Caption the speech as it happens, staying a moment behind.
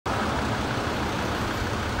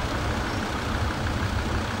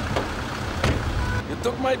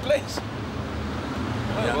took my place.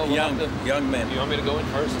 Well, young man. You want me to go in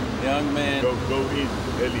first? Young man. Go in,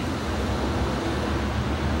 Ellie.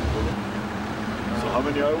 So how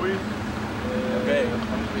many are we? Okay.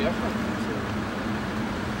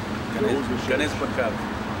 כנס בקו.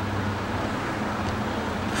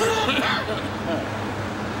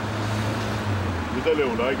 יהודה,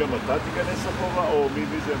 אולי גם אתה תיכנס אחורה, או מי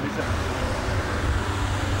זה?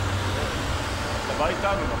 אתה בא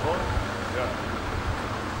איתנו, נכון? כן.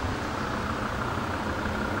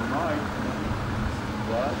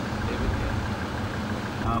 What?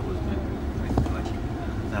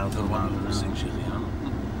 Sing Shehecheyanu.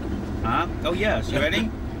 Huh? Oh yes, you ready?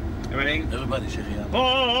 You ready? Everybody Shehecheyanu.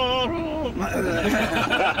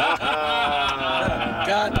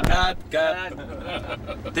 Cut.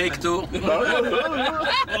 Take two. Open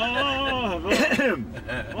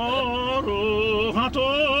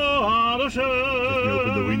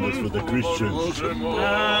the windows for the Christians.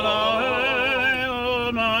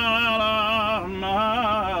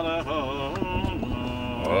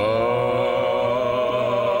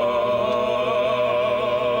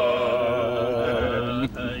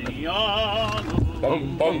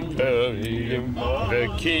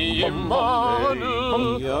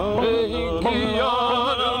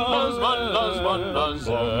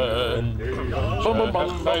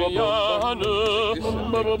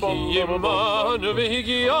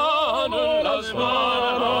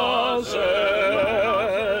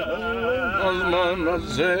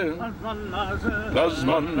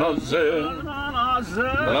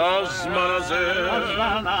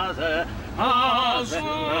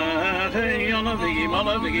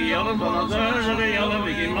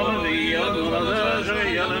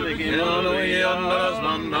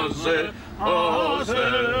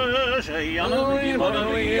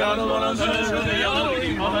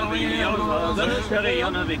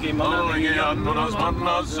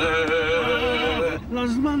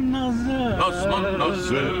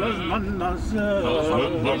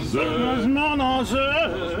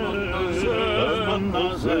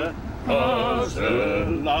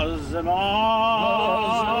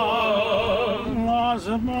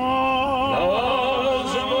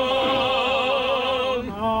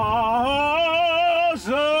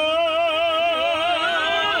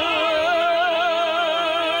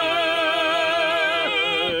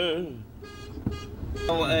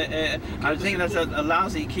 I think that's a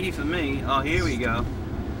lousy key for me. Oh, here we go.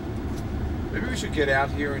 Maybe we should get out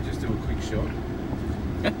here and just do a quick shot.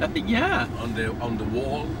 Yeah. On the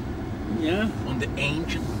wall. Yeah. On the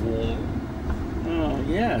ancient wall. Oh,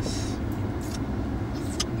 yes.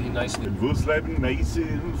 Be nice to... Wusleben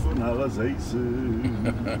Mason von allerseits.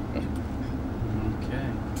 Okay.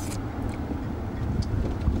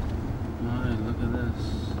 Oh, look at this.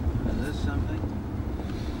 Is this something?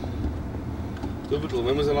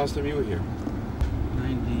 When was the last time you were here?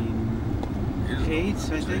 1988, I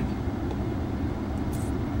think.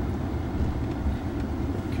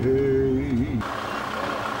 Okay.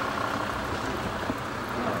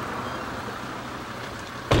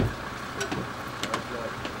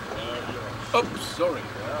 Oops, sorry.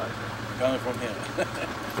 Coming from here.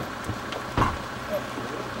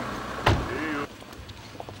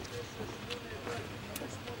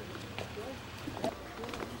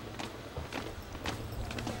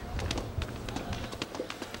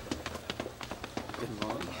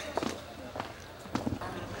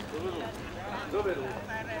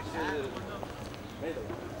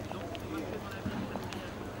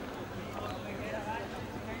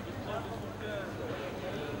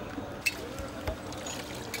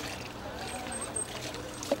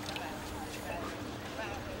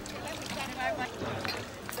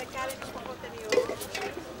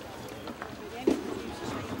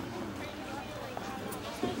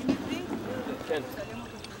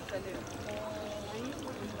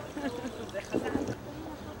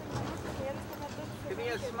 Give me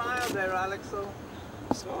a smile there, Alexo.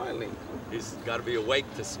 Smiling. He's got to be awake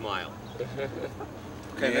to smile.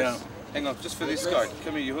 Okay, Yeah. hang on, just for this guy.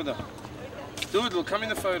 Come here, Yehuda. Doodle, come in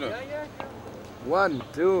the photo. 1,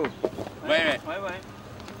 2, Wait.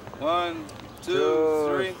 1,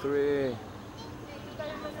 2, 3.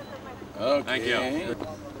 Okay. Thank you.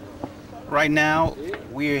 Right now,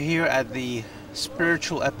 we are here at the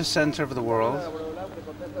spiritual epicenter of the world,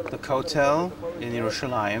 the Kotel in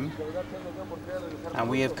Yerushalayim. And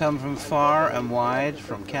we have come from far and wide,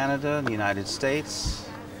 from Canada and the United States,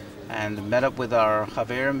 and met up with our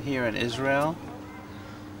Chaverim here in Israel,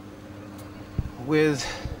 with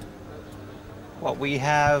what we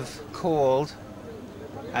have called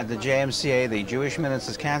at the JMCA, the Jewish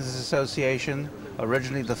Ministers Kansas Association,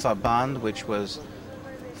 originally the Faband, which was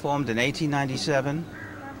formed in 1897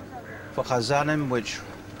 for Chazanim, which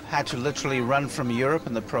had to literally run from Europe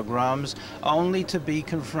and the pogroms, only to be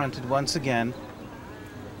confronted once again.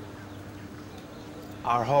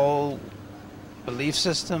 Our whole belief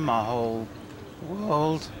system, our whole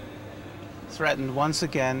world threatened once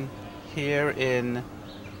again here in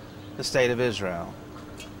the state of Israel.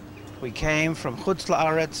 We came from Chutz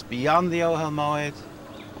La'aretz, beyond the Ohel Moed,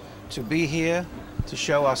 to be here to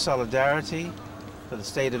show our solidarity for the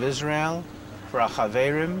state of Israel, for our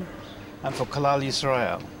Chaverim, and for Kalal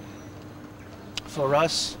Yisrael. For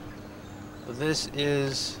us, this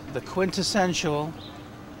is the quintessential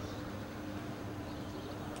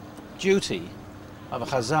duty of a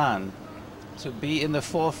Chazan, to be in the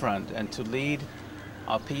forefront and to lead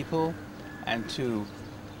our people and to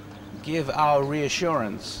give our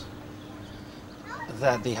reassurance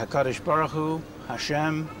that the HaKadosh Baruch Hu,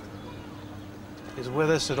 Hashem, is with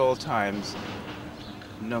us at all times,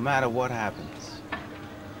 no matter what happens.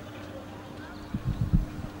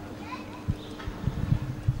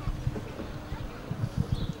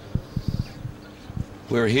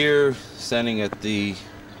 We're here standing at the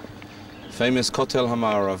famous Kotel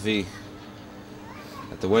HaMa'aravi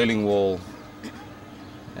at the Wailing Wall,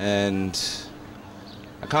 and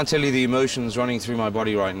I can't tell you the emotions running through my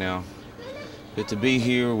body right now, but to be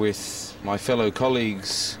here with my fellow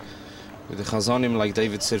colleagues, with the Chazanim, like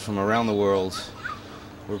David said, from around the world,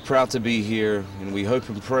 we're proud to be here, and we hope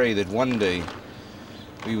and pray that one day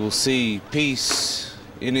we will see peace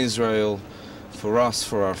in Israel for us,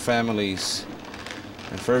 for our families,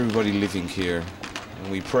 and for everybody living here.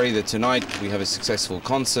 And we pray that tonight we have a successful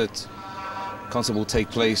concert. The concert will take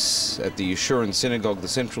place at the Yeshurun Synagogue, the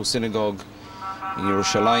Central Synagogue in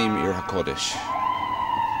Yerushalayim, Ir HaKodesh.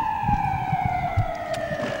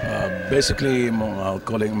 Basically,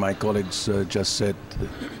 my colleagues just said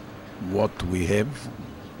what we have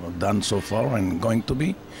done so far and going to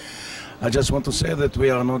be. I just want to say that we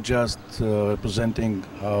are not just representing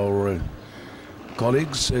our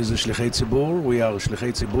colleagues as a Shlichei Tzibur. We are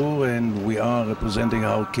Shlichei Tzibur, and we are representing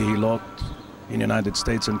our Kehilot in the United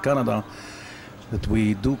States and Canada, that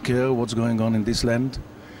we do care what's going on in this land,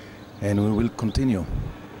 and we will continue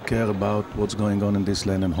care about what's going on in this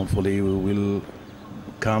land, and hopefully we will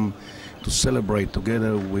come to celebrate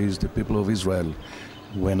together with the people of Israel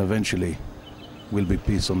when eventually will be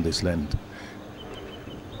peace on this land.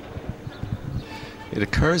 It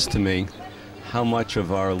occurs to me how much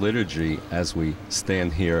of our liturgy as we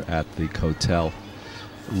stand here at the Kotel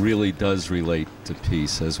really does relate to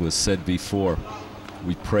peace. As was said before,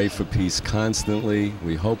 we pray for peace constantly,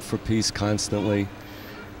 we hope for peace constantly.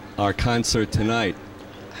 Our concert tonight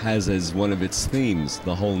has as one of its themes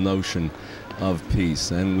the whole notion of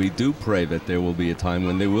peace, and we do pray that there will be a time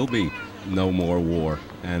when there will be no more war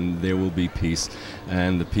and there will be peace,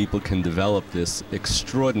 and the people can develop this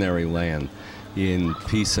extraordinary land in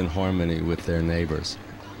peace and harmony with their neighbors.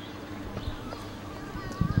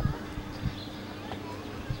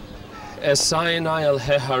 Esayinai al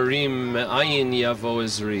heharim me'ayin yavo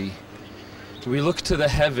ezri. We look to the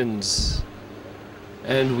heavens,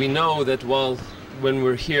 and we know that when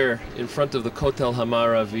we're here in front of the Kotel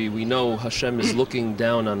HaMa'aravi, we know Hashem is looking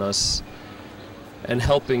down on us and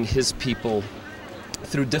helping His people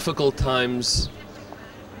through difficult times.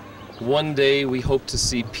 One day we hope to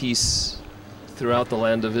see peace throughout the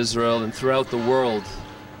land of Israel and throughout the world,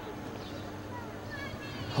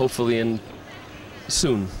 hopefully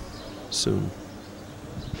soon.